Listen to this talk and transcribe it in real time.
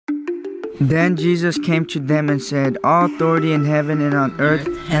Then Jesus came to them and said, "All authority in heaven and on earth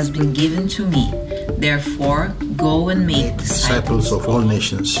has been given to me. Therefore, go and make disciples of all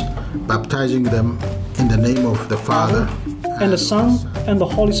nations, baptizing them in the name of the Father, and the Son, and the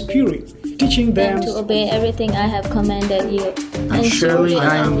Holy Spirit, teaching them to obey everything I have commanded you. And surely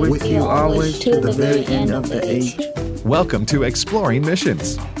I am with you always to the very end of the age." Welcome to Exploring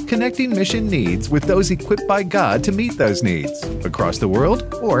Missions, connecting mission needs with those equipped by God to meet those needs, across the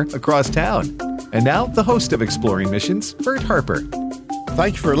world or across town. And now, the host of Exploring Missions, Bert Harper.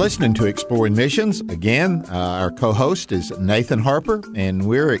 Thank you for listening to Exploring Missions. Again, our co-host is Nathan Harper, and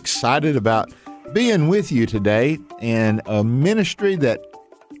we're excited about being with you today in a ministry that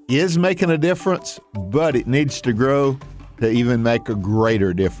is making a difference, but it needs to grow to even make a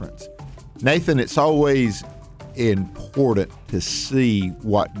greater difference. Nathan, it's always important to see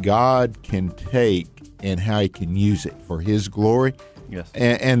what God can take and how He can use it for His glory. Yes.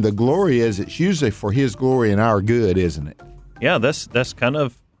 And the glory is it's usually for His glory and our good, isn't it? Yeah, that's kind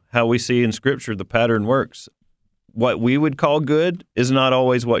of how we see in Scripture the pattern works. What we would call good is not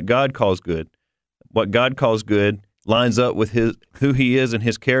always what God calls good. What God calls good lines up with who He is and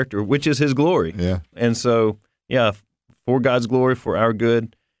His character, which is His glory. Yeah. And so, yeah, for God's glory, for our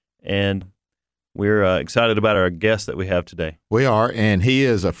good, and we're excited about our guest that we have today. We are, and he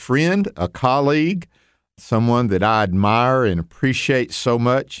is a friend, a colleague, someone that I admire and appreciate so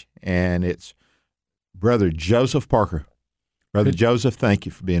much, and it's Brother Joseph Parker. Brother Joseph, thank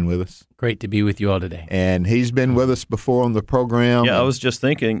you for being with us. Great to be with you all today. And he's been with us before on the program. Yeah, I was just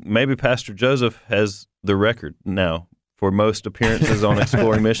thinking maybe Pastor Joseph has the record now for most appearances on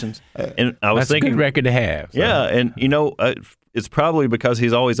Exploring Missions. And I was thinking, that's a good record to have. So. Yeah, and it's probably because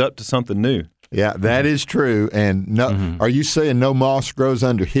he's always up to something new. Yeah, that is true. And Are you saying no moss grows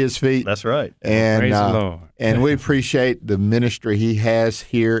under his feet? That's right. And, praise the Lord. And we appreciate the ministry he has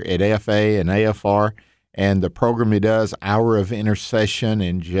here at FA and AFR and the program he does, Hour of Intercession.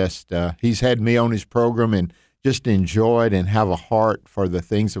 And just he's had me on his program and just enjoyed and have a heart for the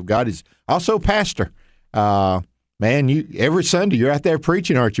things of God. He's also pastor. Man, every Sunday you're out there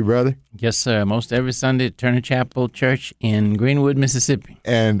preaching, aren't you, brother? Yes, sir. Most every Sunday at Turner Chapel Church in Greenwood, Mississippi.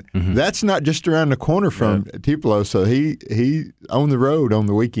 And that's not just around the corner from Tupelo, so he on the road on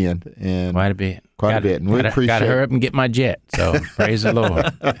the weekend. And quite a bit. And we appreciate it. Got to hurry up and get my jet, so praise the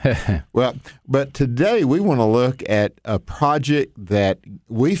Lord. Well, but today we want to look at a project that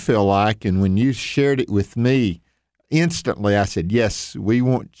we feel like, and when you shared it with me, instantly I said, yes, we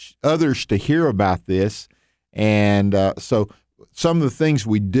want others to hear about this. And so some of the things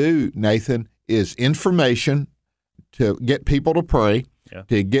we do, Nathan, is information to get people to pray,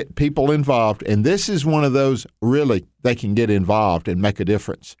 to get people involved. And this is one of those really they can get involved and make a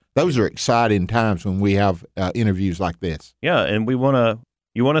difference. Those are exciting times when we have interviews like this. Yeah, and you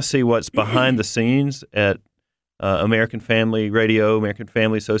want to see what's behind the scenes at American Family Radio, American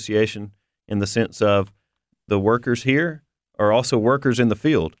Family Association, in the sense of the workers here are also workers in the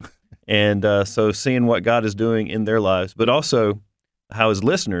field. And so seeing what God is doing in their lives, but also how as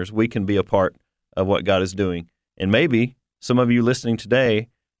listeners we can be a part of what God is doing. And maybe some of you listening today,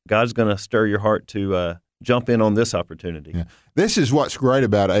 God's going to stir your heart to jump in on this opportunity. Yeah. This is what's great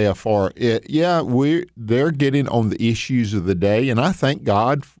about AFR. They're getting on the issues of the day, and I thank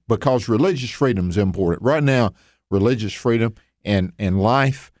God because religious freedom is important. Right now, religious freedom and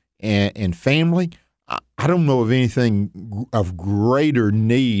life and family, I don't know of anything of greater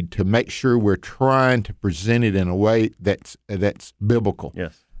need to make sure we're trying to present it in a way that's biblical.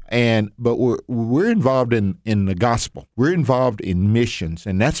 Yes. But we're involved in the gospel. We're involved in missions,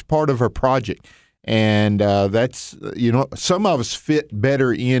 and that's part of our project. And that's some of us fit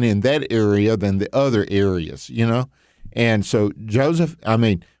better in that area than the other areas. And so Joseph,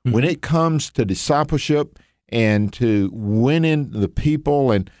 when it comes to discipleship and to winning the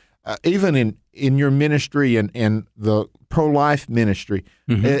people, and even in your ministry and the pro-life ministry,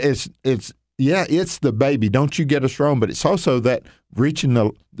 it's the baby. Don't you get us wrong, but it's also that reaching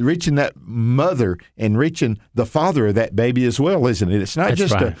that mother and reaching the father of that baby as well, isn't it? It's not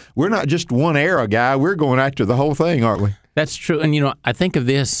we're not just one era guy. We're going after the whole thing, aren't we? That's true. And I think of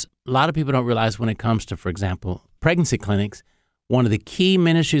this. A lot of people don't realize when it comes to, for example, pregnancy clinics. One of the key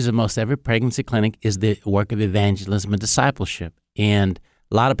ministries of most every pregnancy clinic is the work of evangelism and discipleship. And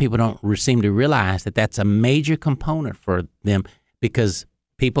a lot of people don't seem to realize that that's a major component for them because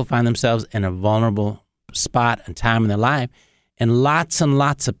people find themselves in a vulnerable spot and time in their life. And lots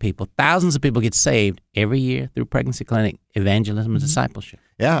of people, thousands of people get saved every year through pregnancy clinic evangelism and discipleship.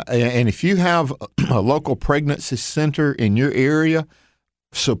 Yeah, and if you have a local pregnancy center in your area,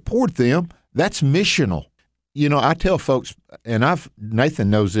 support them. That's missional. I tell folks, and Nathan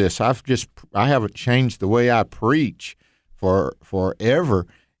knows this, I haven't changed the way I preach forever.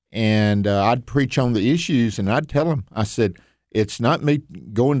 And I'd preach on the issues, and I'd tell them, I said, it's not me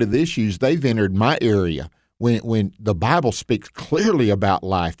going to the issues. They've entered my area. When the Bible speaks clearly about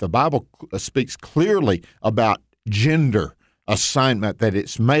life, the Bible speaks clearly about gender assignment, that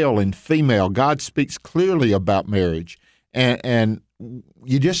it's male and female. God speaks clearly about marriage, and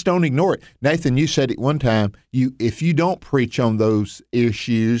you just don't ignore it. Nathan, you said it one time. If you don't preach on those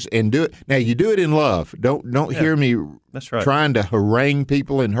issues and do it now, you do it in love. Don't hear me. That's right. Trying to harangue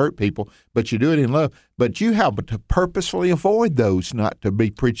people and hurt people, but you do it in love. But you have to purposefully avoid those, not to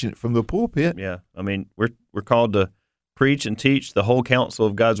be preaching it from the pulpit. Yeah, I mean we're called to preach and teach the whole counsel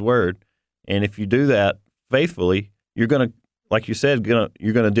of God's word, and if you do that faithfully, you're going to, like you said,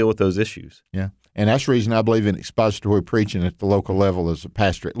 you're going to deal with those issues. Yeah. And that's the reason I believe in expository preaching at the local level as a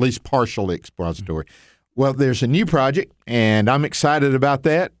pastor, at least partial expository. Well, there's a new project, and I'm excited about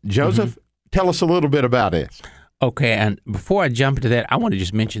that. Joseph, tell us a little bit about it. Okay, and before I jump into that, I want to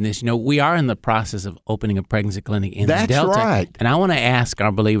just mention this. We are in the process of opening a pregnancy clinic in the Delta. That's right. And I want to ask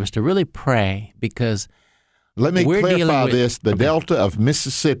our believers to really pray, because let me clarify this, the Delta of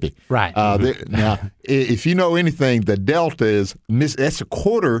Mississippi. Right. Now, if you know anything, the Delta that's a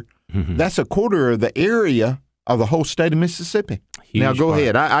quarter. That's a quarter of the area of the whole state of Mississippi. Huge now, go part.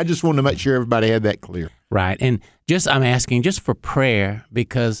 ahead. I just want to make sure everybody had that clear. Right. And I'm asking just for prayer,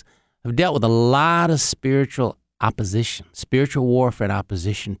 because I've dealt with a lot of spiritual opposition, spiritual warfare and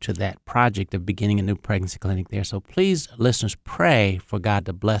opposition to that project of beginning a new pregnancy clinic there. So please, listeners, pray for God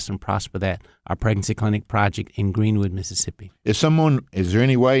to bless and prosper our pregnancy clinic project in Greenwood, Mississippi. Is there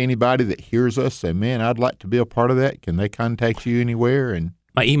any way anybody that hears us say, man, I'd like to be a part of that? Can they contact you anywhere? And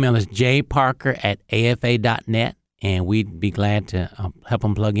my email is jparker@afa.net, and we'd be glad to help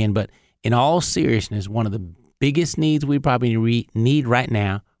them plug in. But in all seriousness, one of the biggest needs we probably need right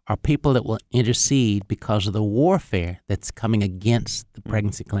now are people that will intercede because of the warfare that's coming against the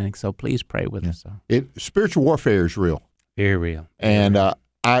pregnancy clinic. So please pray with us. Spiritual warfare is real. Very real. And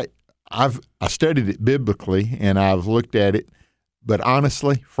I studied it biblically, and I've looked at it. But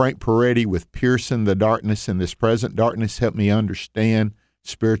honestly, Frank Peretti with Piercing the Darkness in This Present Darkness helped me understand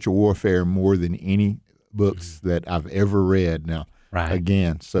spiritual warfare more than any books that I've ever read. Now,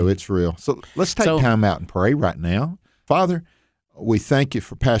 again, so it's real. So let's take time out and pray right now. Father, we thank you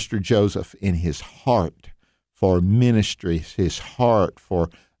for Pastor Joseph in his heart for ministry, his heart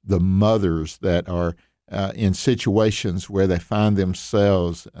for the mothers that are in situations where they find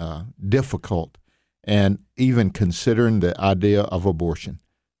themselves difficult and even considering the idea of abortion.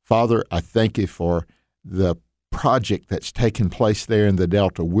 Father, I thank you for the project that's taking place there in the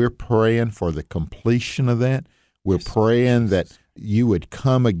Delta. We're praying for the completion of that. We're praying that you would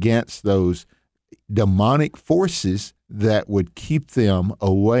come against those demonic forces that would keep them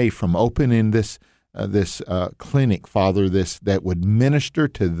away from opening this clinic, Father, that would minister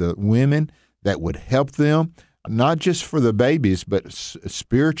to the women, that would help them, not just for the babies, but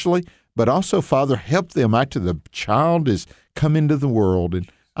spiritually, but also, Father, help them after the child is come into the world. And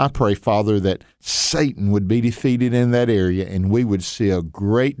I pray, Father, that Satan would be defeated in that area and we would see a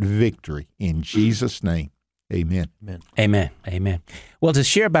great victory in Jesus' name. Amen. Amen. Well, to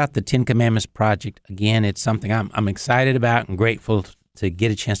share about the Ten Commandments Project, again, it's something I'm excited about and grateful to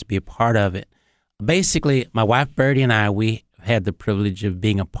get a chance to be a part of it. Basically, my wife Birdie and I, we had the privilege of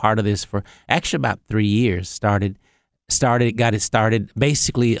being a part of this for actually about 3 years. Got it started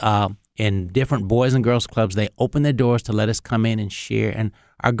basically in different boys and girls clubs. They opened their doors to let us come in and share. And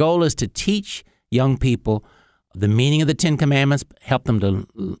our goal is to teach young people the meaning of the Ten Commandments, help them to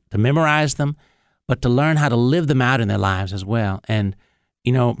memorize them, but to learn how to live them out in their lives as well. And,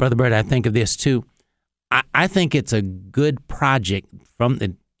 Brother Bird, I think of this too. I think it's a good project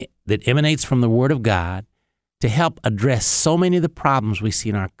that emanates from the Word of God to help address so many of the problems we see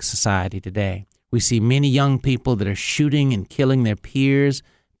in our society today. We see many young people that are shooting and killing their peers,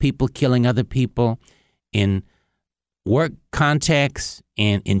 people killing other people in work contexts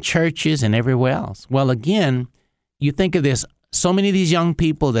and in churches and everywhere else. Well, again, you think of this, so many of these young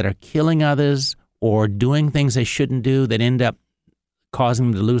people that are killing others or doing things they shouldn't do that end up causing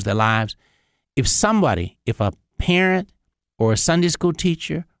them to lose their lives. If a parent or a Sunday school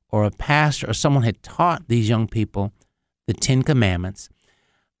teacher or a pastor or someone had taught these young people the Ten Commandments,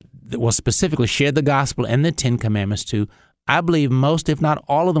 well, specifically shared the gospel and the Ten Commandments too, I believe most, if not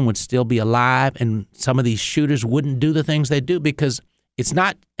all of them, would still be alive, and some of these shooters wouldn't do the things they do because it's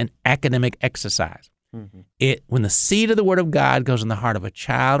not an academic exercise. Mm-hmm. When the seed of the Word of God goes in the heart of a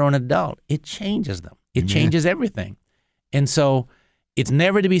child or an adult, it changes them. It changes everything. And so it's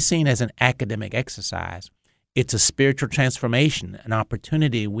never to be seen as an academic exercise. it's a spiritual transformation, an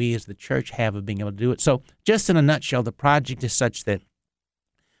opportunity we as the church have of being able to do it. So just in a nutshell, the project is such that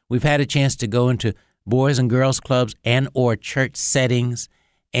we've had a chance to go into boys and girls clubs and or church settings,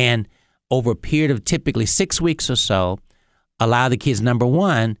 and over a period of typically 6 weeks or so, allow the kids, number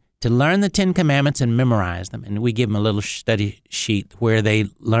one, to learn the 10 Commandments and memorize them. And we give them a little study sheet where they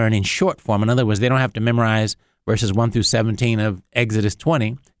learn in short form. In other words, they don't have to memorize verses 1 through 17 of Exodus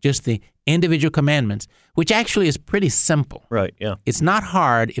 20, just the individual commandments, which actually is pretty simple. Right, yeah. It's not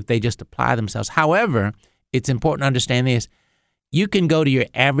hard if they just apply themselves. However, it's important to understand this. You can go to your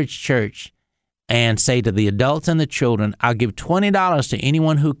average church and say to the adults and the children, I'll give $20 to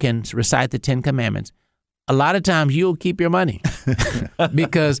anyone who can recite the 10 Commandments. A lot of times you'll keep your money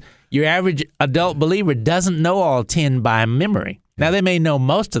because your average adult believer doesn't know all 10 by memory. Now, they may know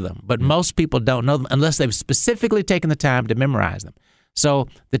most of them, but most people don't know them unless they've specifically taken the time to memorize them. So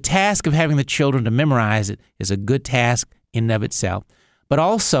the task of having the children to memorize it is a good task in and of itself. But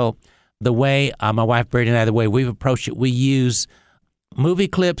also the way my wife Brady and I, the way we've approached it, we use movie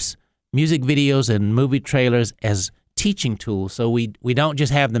clips, music videos, and movie trailers as teaching tools. So we don't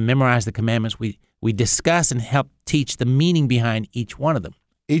just have them memorize the commandments. We discuss and help teach the meaning behind each one of them.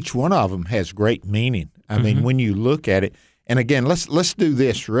 Each one of them has great meaning. I mean, when you look at it, and again, let's do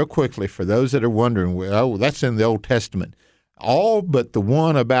this real quickly for those that are wondering, well, that's in the Old Testament. All but the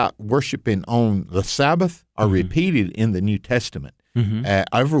one about worshiping on the Sabbath are repeated in the New Testament.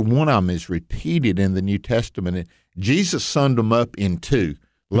 Every one of them is repeated in the New Testament. And Jesus summed them up in two.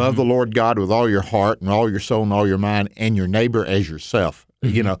 Love the Lord God with all your heart and all your soul and all your mind, and your neighbor as yourself.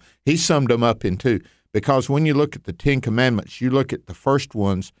 You know, he summed them up in two. Because when you look at the 10 Commandments, you look at the first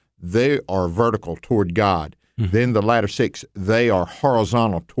ones, they are vertical toward God. Then the latter 6, they are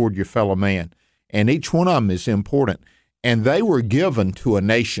horizontal toward your fellow man. And each one of them is important. And they were given to a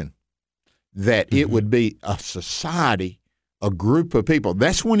nation that it would be a society, a group of people.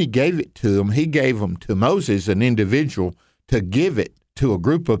 That's when he gave it to them. He gave them to Moses, an individual, to give it to a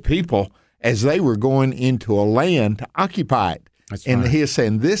group of people as they were going into a land to occupy it. That's and right. he is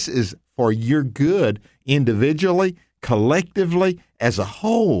saying, this is for your good individually, collectively, as a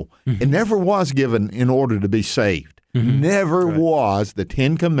whole. It never was given in order to be saved. Never was the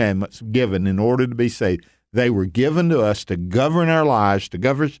 10 Commandments given in order to be saved. They were given to us to govern our lives, to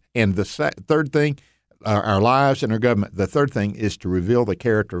govern, and the third thing, our lives and our government. The third thing is to reveal the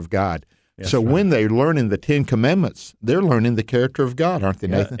character of God. So when they're learning the 10 Commandments, they're learning the character of God, aren't they,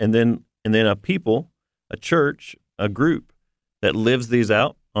 Nathan? And then a people, a church, a group that lives these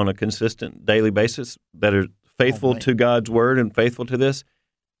out on a consistent daily basis, that are faithful to God's word and faithful to this,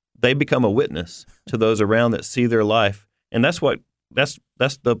 they become a witness to those around that see their life. And that's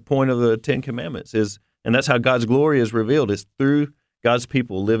the point of the 10 Commandments is, and that's how God's glory is revealed, is through God's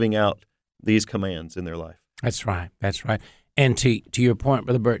people living out these commands in their life. That's right. That's right. And to your point,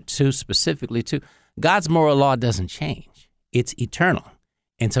 Brother Bert, too, specifically, too, God's moral law doesn't change. It's eternal.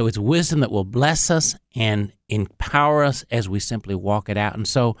 And so it's wisdom that will bless us and empower us as we simply walk it out. And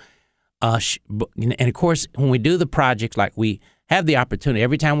so, and of course, when we do the projects, like we have the opportunity,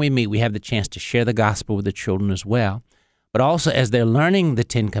 every time we meet, we have the chance to share the gospel with the children as well. But also, as they're learning the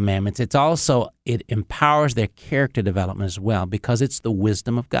 10 Commandments, it empowers their character development as well, because it's the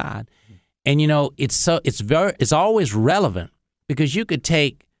wisdom of God. And you know, it's always relevant, because you could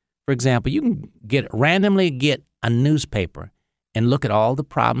take, for example, you can randomly get a newspaper and look at all the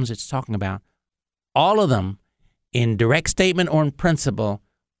problems it's talking about. All of them, in direct statement or in principle,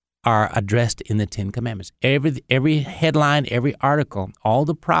 are addressed in the 10 Commandments. Every headline, every article, all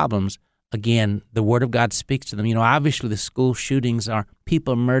the problems. Again, the Word of God speaks to them. You know, obviously the school shootings are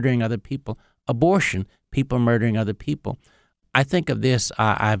people murdering other people. Abortion, people murdering other people. I think of this,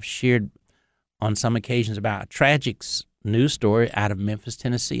 I've shared on some occasions about a tragic news story out of Memphis,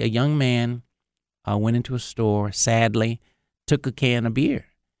 Tennessee. A young man went into a store, sadly, took a can of beer,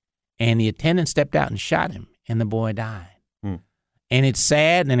 and the attendant stepped out and shot him, and the boy died. And it's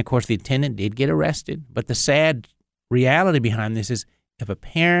sad, and of course the attendant did get arrested, but the sad reality behind this is if a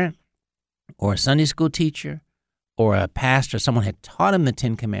parent or a Sunday school teacher or a pastor, someone had taught him the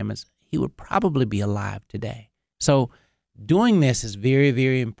 10 Commandments, he would probably be alive today. So doing this is very,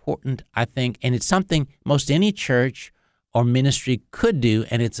 very important, I think, and it's something most any church or ministry could do,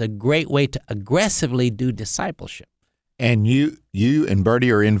 and it's a great way to aggressively do discipleship. And you and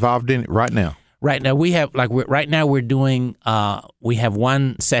Bertie are involved in it right now. Right now we have we're doing we have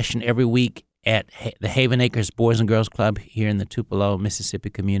one session every week at the Haven Acres Boys and Girls Club here in the Tupelo, Mississippi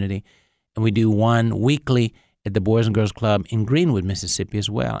community. And we do one weekly at the Boys and Girls Club in Greenwood, Mississippi as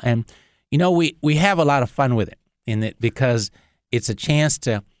well. And, you know, we have a lot of fun with it because it's a chance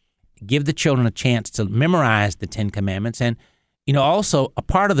to give the children a chance to memorize the Ten Commandments. And, also a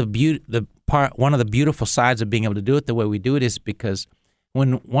part of one of the beautiful sides of being able to do it the way we do it is because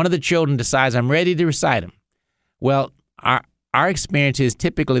when one of the children decides, I'm ready to recite them, well, our experience is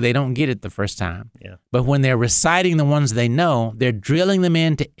typically they don't get it the first time. Yeah. But when they're reciting the ones they know, they're drilling them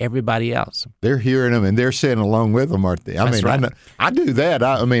into everybody else. They're hearing them and they're sitting along with them, aren't they? That's right. I do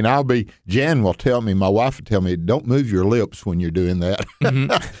that. Jan will tell me, my wife will tell me, don't move your lips when you're doing that.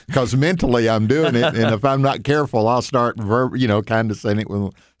 Because mentally I'm doing it. And if I'm not careful, I'll start kind of saying it with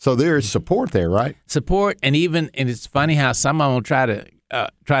them. So there is support there, right? Support. And it's funny how some of them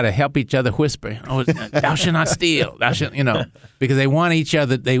will try to help each other whisper, "Oh, thou shalt not steal." Thou shalt, because they want each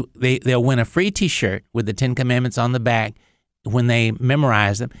other. They'll win a free T-shirt with the Ten Commandments on the back when they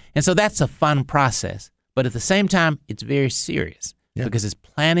memorize them, and so that's a fun process. But at the same time, it's very serious because it's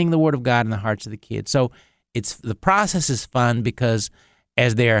planting the Word of God in the hearts of the kids. So the process is fun because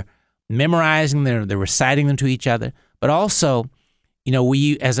as they're memorizing, they're reciting them to each other, but also,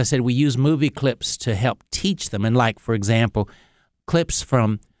 as I said, we use movie clips to help teach them. And like, for example, clips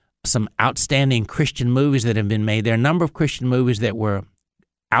from some outstanding Christian movies that have been made. There are a number of Christian movies that were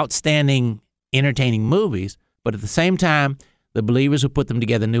outstanding, entertaining movies, but at the same time, the believers who put them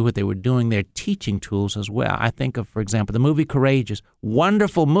together knew what they were doing. They're teaching tools as well. I think of, for example, the movie Courageous,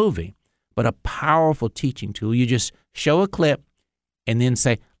 wonderful movie, but a powerful teaching tool. You just show a clip and then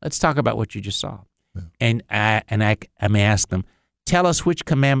say, let's talk about what you just saw. Yeah. And I may ask them, tell us which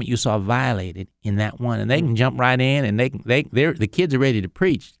commandment you saw violated in that one, and they can jump right in, and the kids are ready to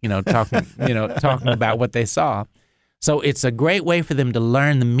preach, talking about what they saw. So it's a great way for them to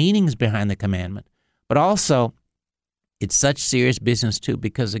learn the meanings behind the commandment, but also it's such serious business too,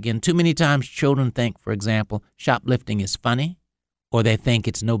 because again, too many times children think, for example, shoplifting is funny, or they think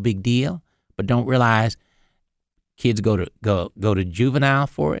it's no big deal, but don't realize kids go to juvenile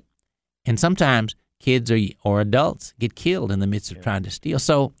for it, and sometimes kids or adults get killed in the midst of trying to steal.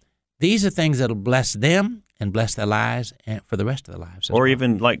 So these are things that will bless them and bless their lives and for the rest of their lives. Or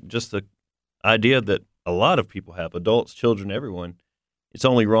even like just the idea that a lot of people have, adults, children, everyone, it's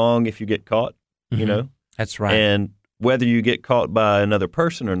only wrong if you get caught, That's right. And whether you get caught by another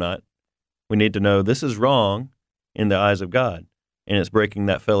person or not, we need to know this is wrong in the eyes of God, and it's breaking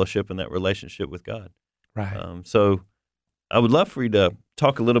that fellowship and that relationship with God. Right. So I would love for you to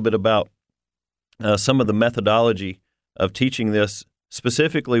talk a little bit about some of the methodology of teaching this,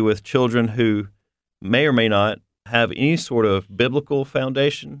 specifically with children who may or may not have any sort of biblical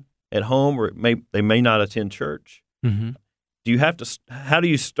foundation at home, or they may not attend church. Mm-hmm. How do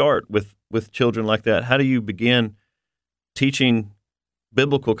you start with children like that? How do you begin teaching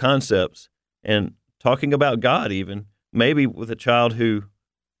biblical concepts and talking about God, even maybe with a child who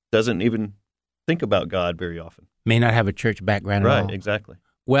doesn't even think about God very often? May not have a church background at all. Right, exactly.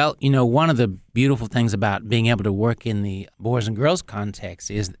 Well, one of the beautiful things about being able to work in the boys and girls context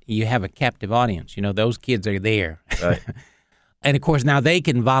is you have a captive audience. Those kids are there. Right. And, of course, now they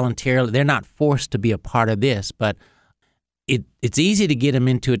can voluntarily, they're not forced to be a part of this, but it's easy to get them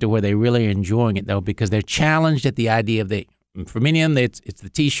into it to where they really are enjoying it, though, because they're challenged at the idea of for many of them, it's the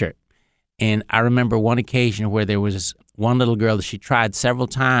T-shirt. And I remember one occasion where there was one little girl that she tried several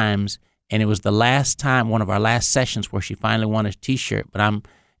times, and it was the last time, one of our last sessions, where she finally won a T-shirt. But I'm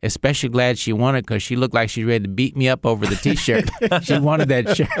especially glad she won it because she looked like she's ready to beat me up over the T-shirt. She wanted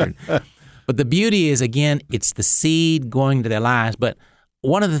that shirt. But the beauty is, again, it's the seed going to their lives. But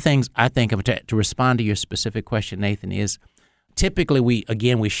one of the things I think of to respond to your specific question, Nathan, is typically we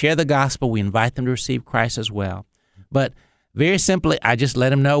share the gospel. We invite them to receive Christ as well. But very simply, I just let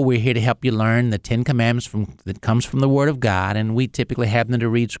them know we're here to help you learn the Ten Commandments that comes from the Word of God, and we typically have them to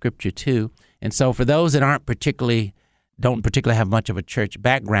read Scripture too. And so for those that don't particularly have much of a church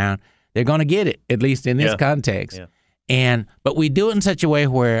background, they're going to get it, at least in this context. Yeah. But we do it in such a way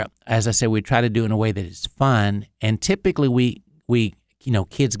where, as I said, we try to do it in a way that is fun, and typically we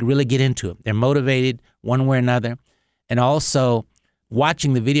kids really get into it. They're motivated one way or another, and also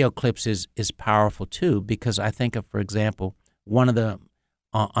watching the video clips is powerful too, because I think of, for example,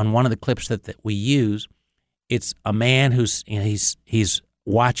 on one of the clips that we use, it's a man who's he's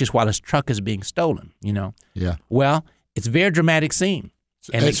watches while his truck is being stolen. Yeah. Well, it's a very dramatic scene.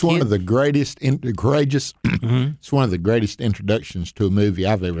 And it's one of the greatest, mm-hmm. It's one of the greatest introductions to a movie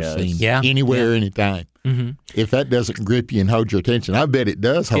I've ever seen. Yeah. Anywhere, anytime. Mm-hmm. If that doesn't grip you and hold your attention, I bet it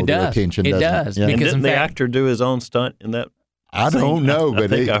does hold your attention. It does. Yeah. And didn't the actor do his own stunt in that? I don't know, but I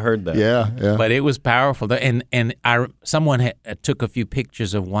think I heard that. Yeah. But it was powerful. And someone took a few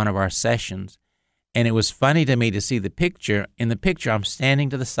pictures of one of our sessions, and it was funny to me to see the picture. In the picture, I'm standing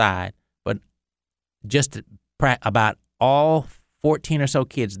to the side, but just about all 14 or so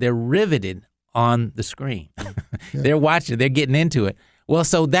kids, they're riveted on the screen. They're watching, they're getting into it. Well,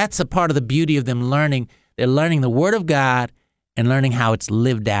 so that's a part of the beauty of them learning. They're learning the Word of God and learning how it's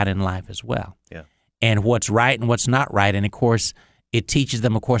lived out in life as well. Yeah. And what's right and what's not right. And, of course, it teaches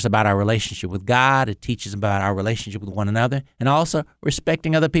them, of course, about our relationship with God. It teaches them about our relationship with one another, and also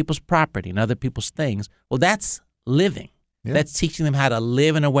respecting other people's property and other people's things. Well, that's living. Yeah. That's teaching them how to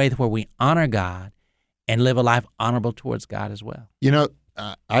live in a way where we honor God and live a life honorable towards God as well. You know,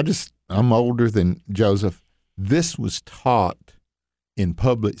 I'm older than Joseph. This was taught in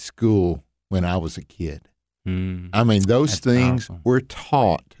public school when I was a kid. I mean, those things were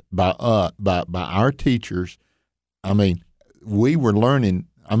taught by our teachers. I mean, we were learning.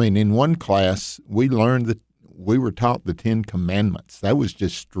 I mean, in one class, we were taught the 10 Commandments. That was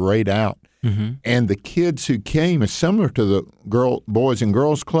just straight out. Mm-hmm. And the kids who came is similar to the Boys and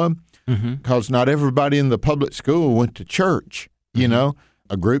Girls Club, because not everybody in the public school went to church. You know,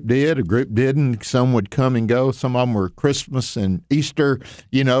 a group did, a group didn't. Some would come and go. Some of them were Christmas and Easter,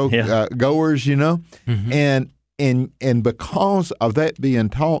 goers. And because of that being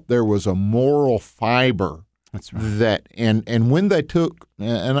taught, there was a moral fiber. That's right. That and when they took,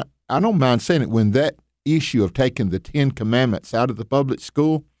 and I don't mind saying it, when that issue of taking the 10 Commandments out of the public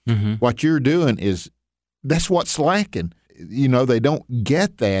school, what you're doing is that's what's lacking. You know, they don't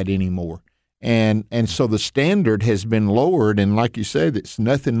get that anymore. And so the standard has been lowered, and like you said, it's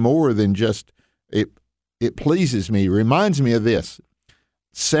nothing more than just it pleases me. It reminds me of this.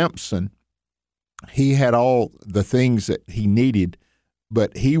 Samson, he had all the things that he needed,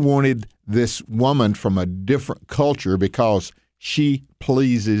 but he wanted this woman from a different culture because she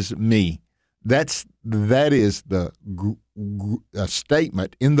pleases me. That is the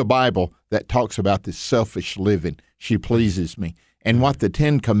statement in the Bible that talks about this selfish living. She pleases me. And what the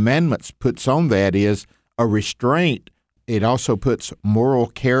 10 Commandments puts on that is a restraint. It also puts moral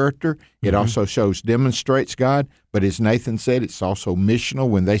character. It also demonstrates God. But as Nathan said, it's also missional.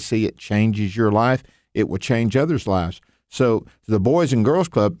 When they see it changes your life, it will change others' lives. So the Boys and Girls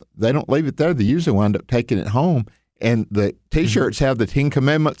Club, they don't leave it there. They usually wind up taking it home. And the T-shirts have the 10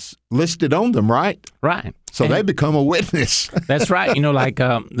 Commandments listed on them, right? Right. So they become a witness. That's right. You know, like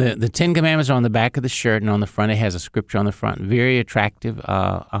the 10 Commandments are on the back of the shirt, and on the front it has a scripture on the front. Very attractive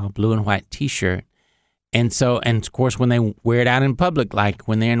blue and white T-shirt. And so, and of course, when they wear it out in public, like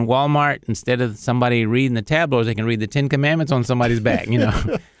when they're in Walmart, instead of somebody reading the tabloids, they can read the 10 Commandments on somebody's back, you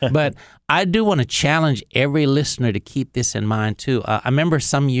know. But I do want to challenge every listener to keep this in mind, too. I remember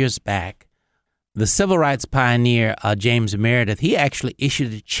some years back, the civil rights pioneer, James Meredith, he actually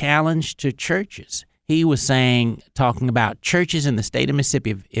issued a challenge to churches. He was talking about churches in the state of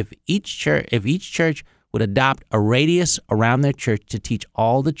Mississippi. If each church would adopt a radius around their church to teach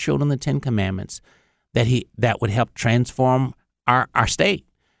all the children the 10 Commandments, that would help transform our state.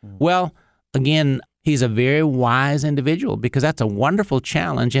 Well, again, he's a very wise individual, because that's a wonderful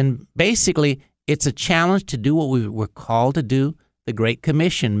challenge. And basically, it's a challenge to do what we were called to do, the Great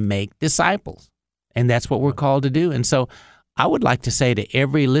Commission, make disciples. And that's what we're called to do. And so I would like to say to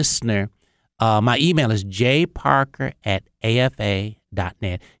every listener, my email is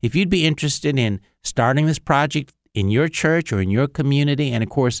jparker@afa.net. If you'd be interested in starting this project in your church or in your community, and of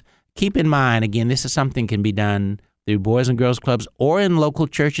course, keep in mind, again, this is something can be done through Boys and Girls Clubs or in local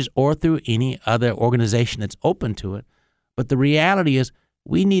churches or through any other organization that's open to it. But the reality is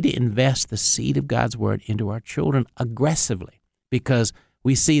we need to invest the seed of God's Word into our children aggressively, because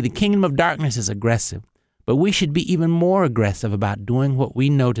we see the kingdom of darkness is aggressive, but we should be even more aggressive about doing what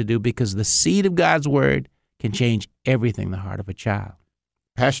we know to do, because the seed of God's Word can change everything in the heart of a child.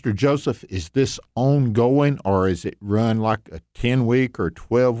 Pastor Joseph, is this ongoing, or is it run like a 10-week or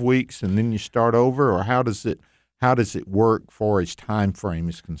 12 weeks and then you start over, or how does it work for as time frame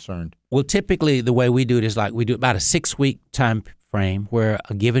is concerned? Well, typically the way we do it is like we do about a 6-week time frame, where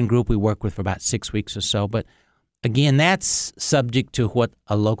a given group we work with for about 6 weeks or so. But again, that's subject to what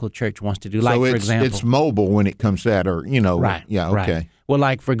a local church wants to do. Like, for example, it's mobile when it comes to that, or right? Yeah, okay. Right. Well,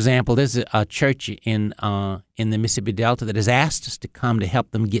 like for example, there's a church in the Mississippi Delta that has asked us to come to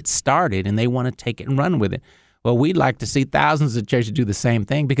help them get started, and they want to take it and run with it. Well, we'd like to see thousands of churches do the same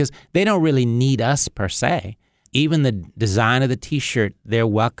thing, because they don't really need us per se. Even the design of the T-shirt, they're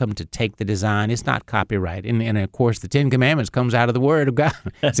welcome to take the design. It's not copyright, and of course, the 10 Commandments comes out of the Word of God.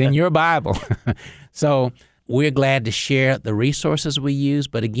 It's in your Bible, so. We're glad to share the resources we use.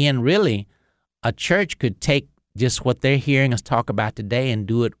 But again, really, a church could take just what they're hearing us talk about today and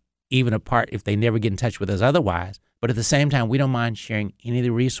do it even apart if they never get in touch with us otherwise. But at the same time, we don't mind sharing any of the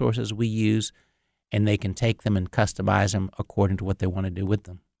resources we use, and they can take them and customize them according to what they want to do with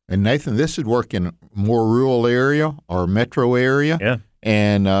them. And Nathan, this would work in a more rural area or metro area. Yeah.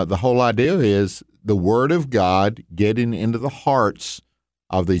 And the whole idea is the Word of God getting into the hearts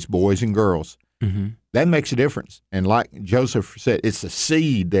of these boys and girls. Mm-hmm. That makes a difference. And like Joseph said, it's a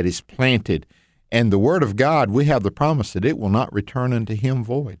seed that is planted. And the Word of God, we have the promise that it will not return unto him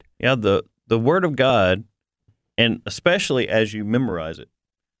void. Yeah, the Word of God, and especially as you memorize it.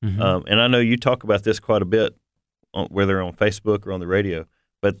 Mm-hmm. And I know you talk about this quite a bit, whether on Facebook or on the radio.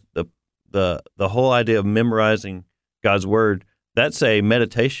 But the whole idea of memorizing God's Word, that's a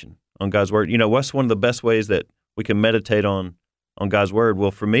meditation on God's Word. You know, what's one of the best ways that we can meditate on God's Word?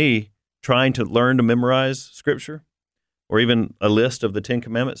 Well, for me, trying to learn to memorize Scripture or even a list of the 10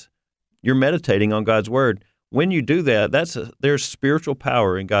 Commandments, you're meditating on God's Word. When you do that, there's spiritual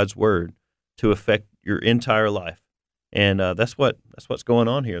power in God's Word to affect your entire life. And that's what's going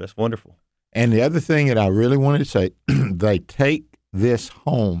on here. That's wonderful. And the other thing that I really wanted to say, they take this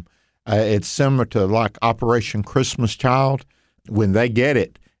home. It's similar to like Operation Christmas Child. When they get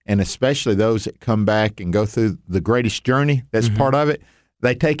it, and especially those that come back and go through the greatest journey, that's part of it,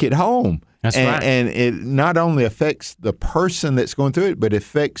 they take it home. That's right. And it not only affects the person that's going through it, but it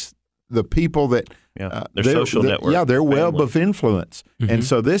affects the people that their social network. Yeah, their family. web of influence. Mm-hmm. And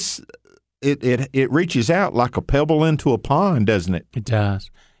so this, it reaches out like a pebble into a pond, doesn't it? It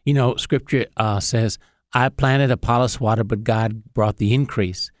does. You know, Scripture says, I planted, Apollos watered, but God brought the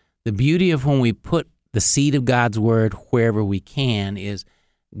increase. The beauty of when we put the seed of God's Word wherever we can is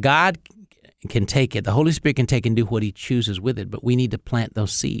God can take it. The Holy Spirit can take and do what He chooses with it, but we need to plant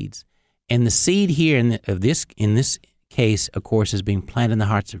those seeds. And the seed here in this case, of course, is being planted in the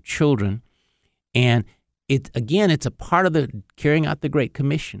hearts of children. And it's a part of the carrying out the Great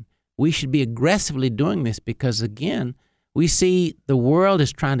Commission. We should be aggressively doing this because, again, we see the world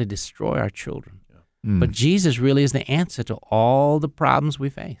is trying to destroy our children. But Jesus really is the answer to all the problems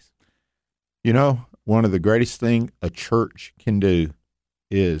we face. You know, one of the greatest things a church can do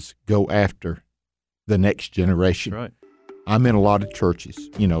is go after the next generation. That's right. I'm in a lot of churches,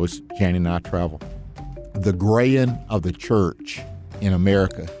 you know, as Janie and I travel. The graying of the church in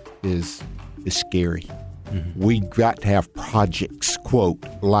America is scary. Mm-hmm. We got to have projects, quote,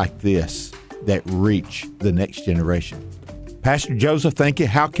 like this that reach the next generation. Pastor Joseph, thank you.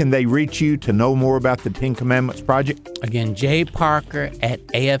 How can they reach you to know more about the 10 Commandments Project? Again,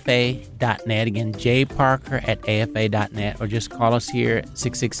 jparker@afa.net. Again, jparker@afa.net. Or just call us here at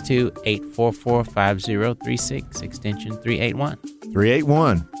 662-844-5036, extension 381.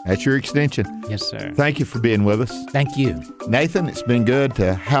 381. That's your extension. Yes, sir. Thank you for being with us. Thank you. Nathan, it's been good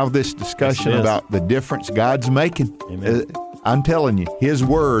to have this discussion about the difference God's making. Amen. I'm telling you, His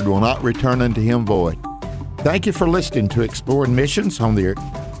Word will not return unto Him void. Thank you for listening to Exploring Missions on the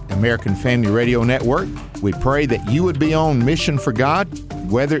American Family Radio Network. We pray that you would be on mission for God,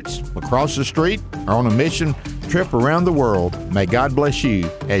 whether it's across the street or on a mission trip around the world. May God bless you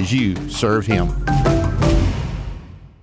as you serve Him.